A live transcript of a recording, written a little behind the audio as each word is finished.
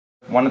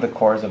one of the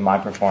cores of my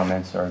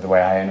performance, or the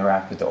way I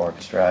interact with the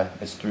orchestra,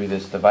 is through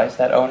this device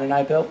that Owen and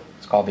I built.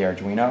 It's called the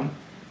Arduino,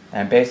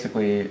 and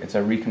basically it's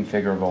a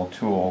reconfigurable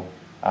tool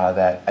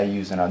that I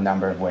use in a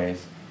number of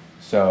ways.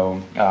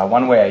 So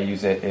one way I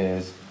use it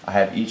is I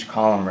have each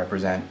column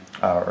represent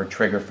or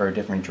trigger for a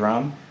different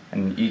drum,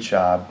 and each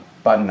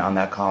button on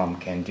that column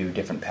can do a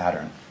different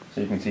pattern.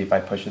 So you can see if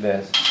I push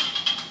this,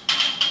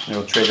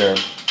 it'll trigger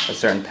a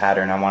certain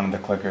pattern on one of the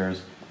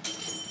clickers,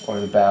 or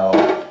the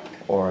bell,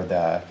 or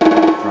the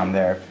drum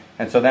there.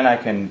 And so then I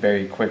can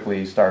very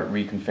quickly start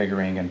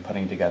reconfiguring and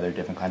putting together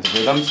different kinds of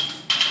rhythms.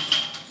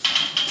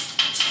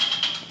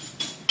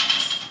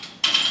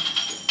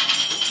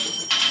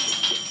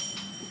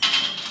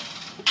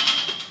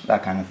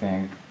 That kind of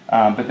thing.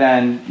 But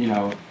then, you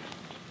know,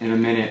 in a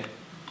minute,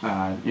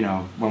 you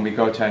know, when we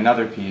go to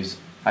another piece,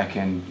 I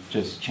can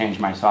just change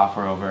my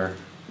software over,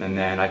 and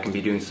then I can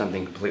be doing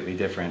something completely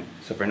different.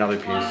 So for another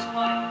piece,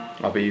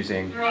 I'll be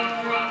using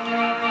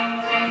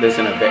this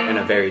in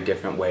a very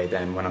different way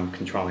than when I'm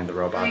controlling the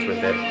robots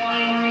with it.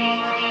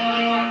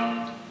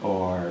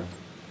 Or,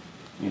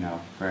 you know,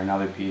 for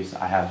another piece,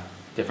 I have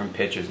different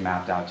pitches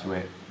mapped out to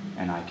it,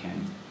 and I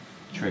can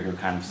trigger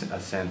kind of a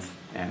synth.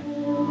 And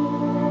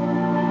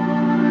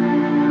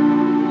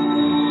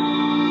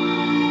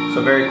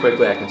so very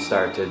quickly I can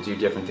start to do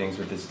different things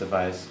with this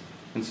device.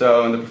 And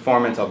so in the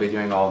performance I'll be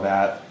doing all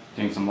that,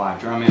 doing some live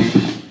drumming,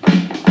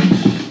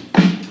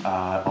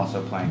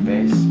 also playing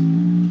bass,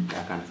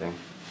 that kind of thing.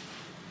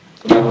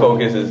 My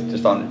focus is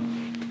just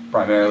on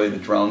primarily the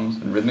drums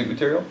and rhythmic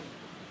material.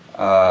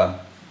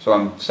 So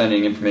I'm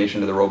sending information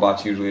to the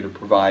robots usually to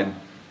provide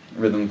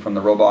rhythm from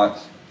the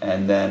robots,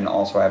 and then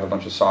also I have a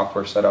bunch of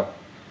software set up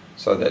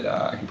so that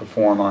I can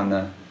perform on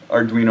the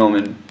Arduino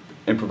and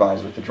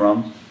improvise with the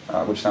drums,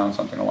 which sounds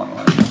something along the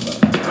lines of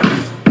that.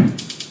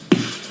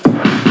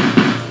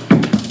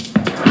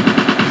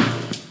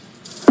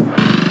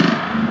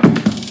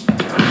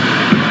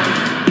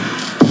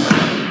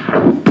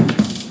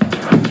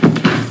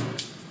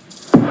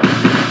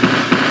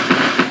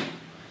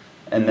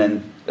 And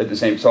then at the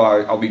same, so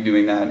I'll be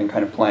doing that and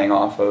kind of playing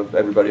off of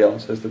everybody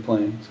else as they're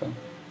playing. So.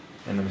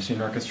 In the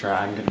Machine Orchestra,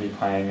 I'm going to be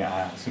playing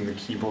some of the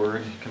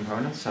keyboard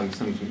components, some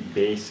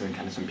bass and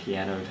kind of some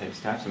piano type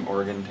stuff, some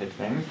organ type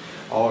things.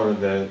 All of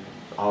the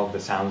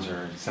sounds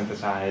are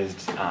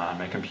synthesized on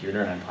my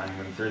computer, and I'm playing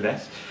them through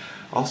this.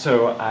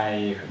 Also,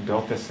 I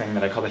built this thing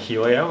that I call the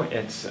Helio.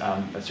 It's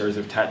a series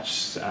of touch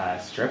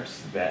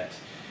strips that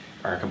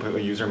are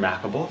completely user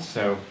mappable.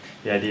 So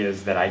the idea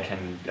is that I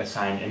can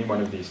assign any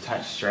one of these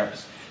touch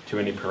strips to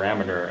any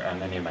parameter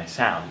on any of my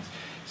sounds.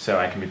 So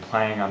I can be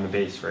playing on the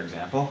bass, for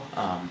example.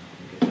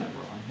 Get that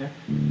rolling here.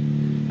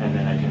 And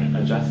then I can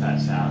adjust that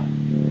sound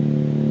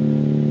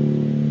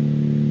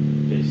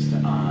based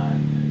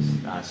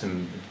on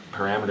some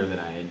parameter that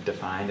I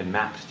defined and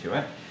mapped to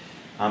it.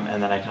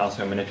 And then I can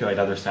also manipulate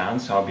other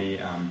sounds. So I'll be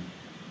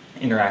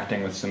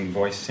interacting with some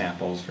voice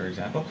samples, for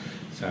example.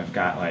 So I've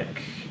got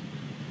like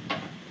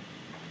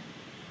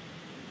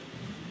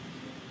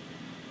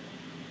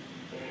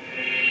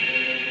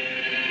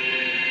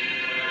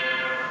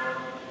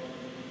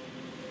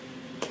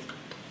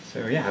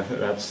So yeah,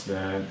 that's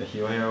the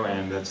Helio,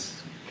 and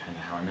that's kind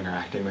of how I'm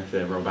interacting with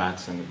the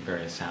robots and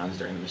various sounds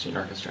during the Machine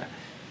Orchestra.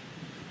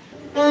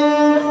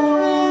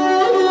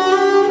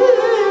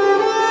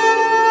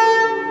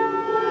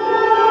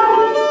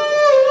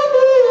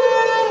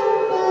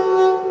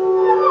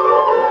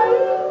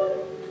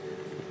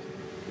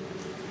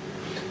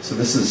 So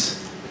this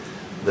is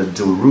the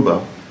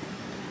Dilruba,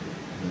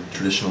 the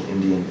traditional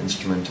Indian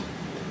instrument,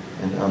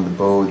 and on the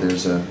bow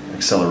there's an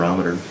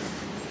accelerometer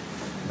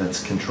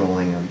that's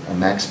controlling a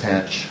Max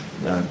patch.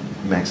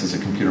 Max is a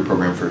computer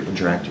program for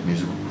interactive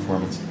musical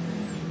performance,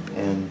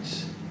 and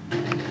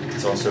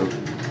it's also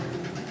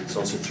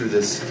through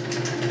this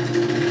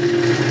you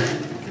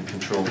can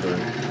control the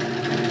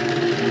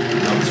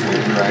notes will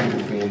interact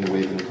with me in the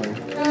way that I'm playing.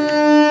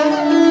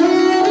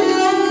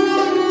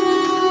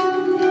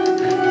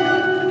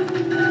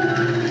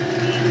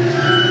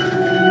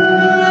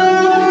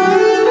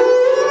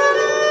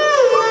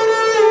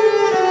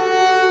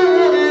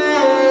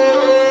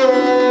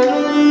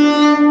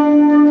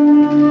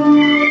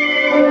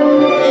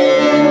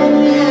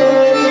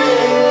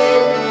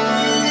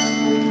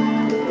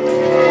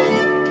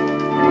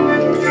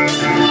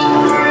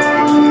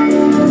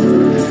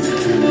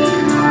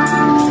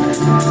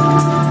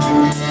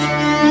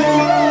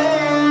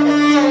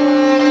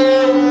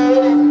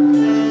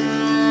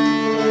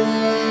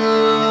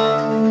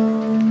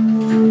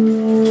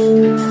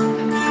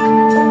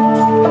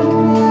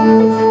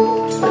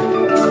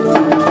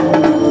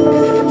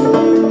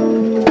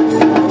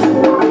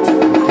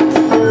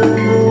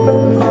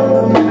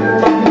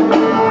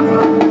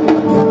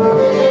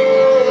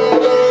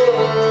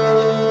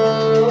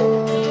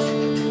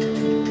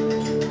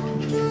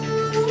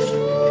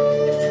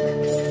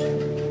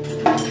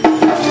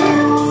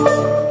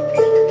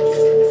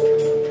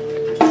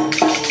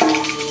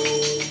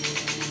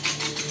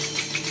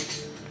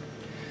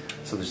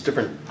 So there's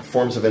different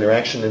forms of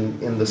interaction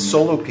in the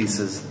solo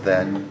pieces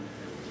that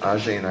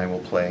Ajay and I will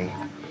play,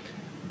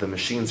 the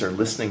machines are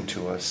listening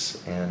to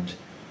us and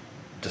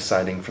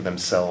deciding for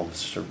themselves,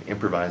 sort of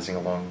improvising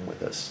along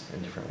with us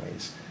in different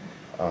ways.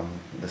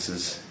 This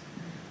is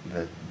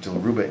the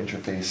Dilruba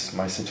interface.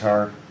 My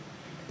sitar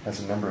has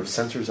a number of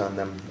sensors on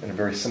them in a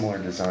very similar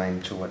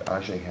design to what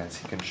Ajay has.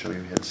 He can show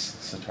you his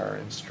sitar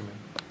instrument.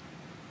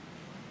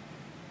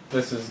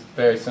 This is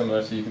very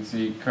similar, so you can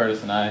see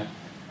Curtis and I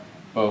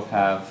both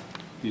have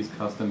these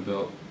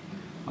custom-built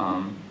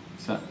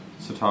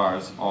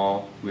sitars,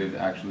 all with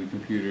actually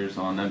computers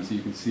on them. So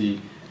you can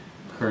see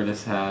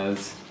Curtis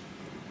has,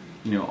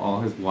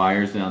 all his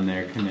wires down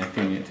there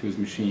connecting it to his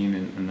machine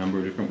in a number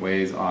of different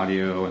ways,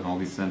 audio and all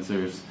these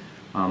sensors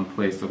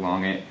placed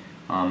along it.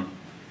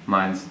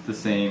 Mine's the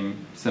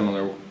same,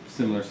 similar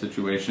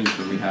situation.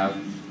 So we have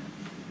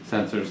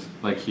sensors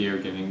like here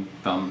giving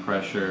thumb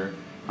pressure.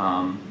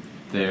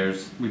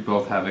 We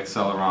both have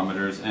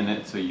accelerometers in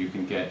it, so you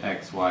can get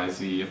X, Y,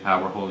 Z of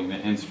how we're holding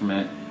the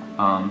instrument.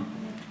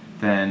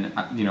 Then,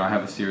 I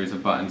have a series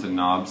of buttons and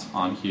knobs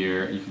on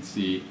here. You can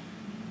see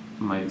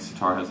my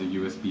sitar has a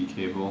USB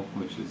cable,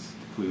 which is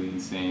completely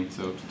insane,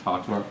 so to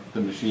talk to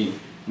the machine.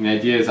 And the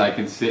idea is I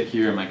can sit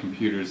here and my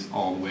computer's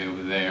all the way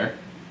over there,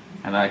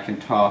 and I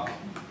can talk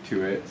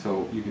to it,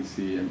 so you can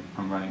see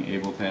I'm running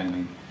Ableton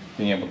and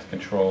being able to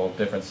control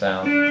different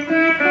sounds. And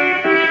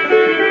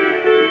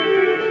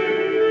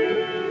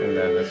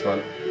then this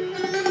one.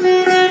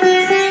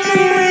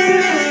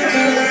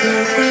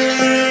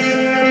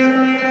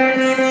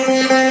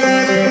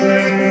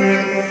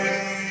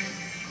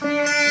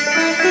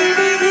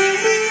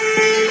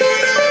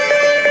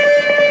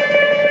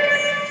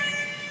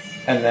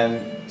 And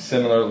then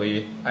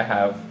similarly, I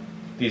have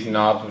these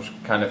knobs which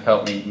kind of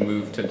help me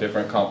move to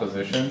different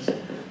compositions.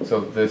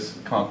 So this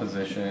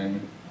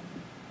composition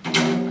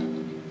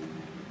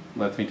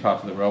lets me talk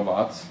to the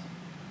robots.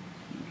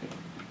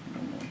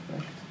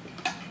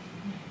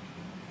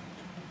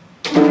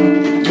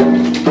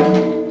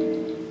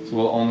 So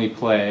we'll only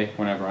play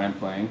whenever I'm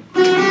playing.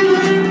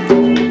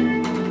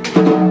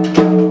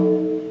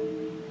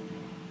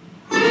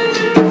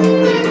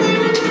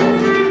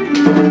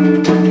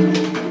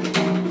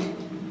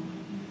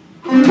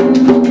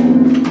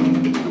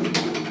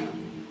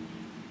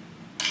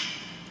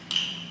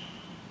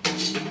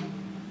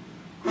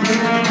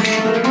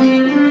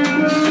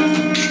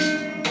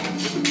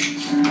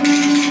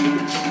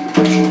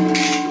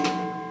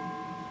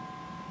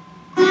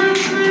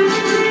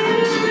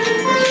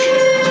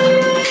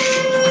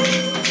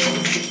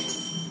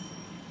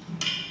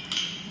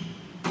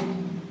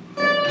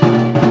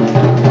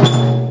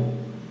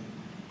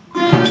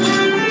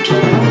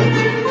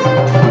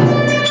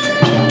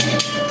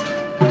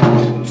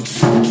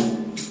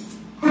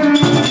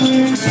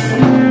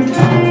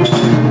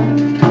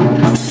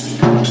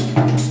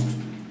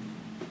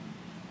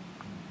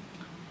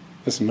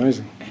 That's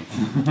amazing.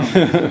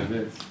 It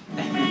is.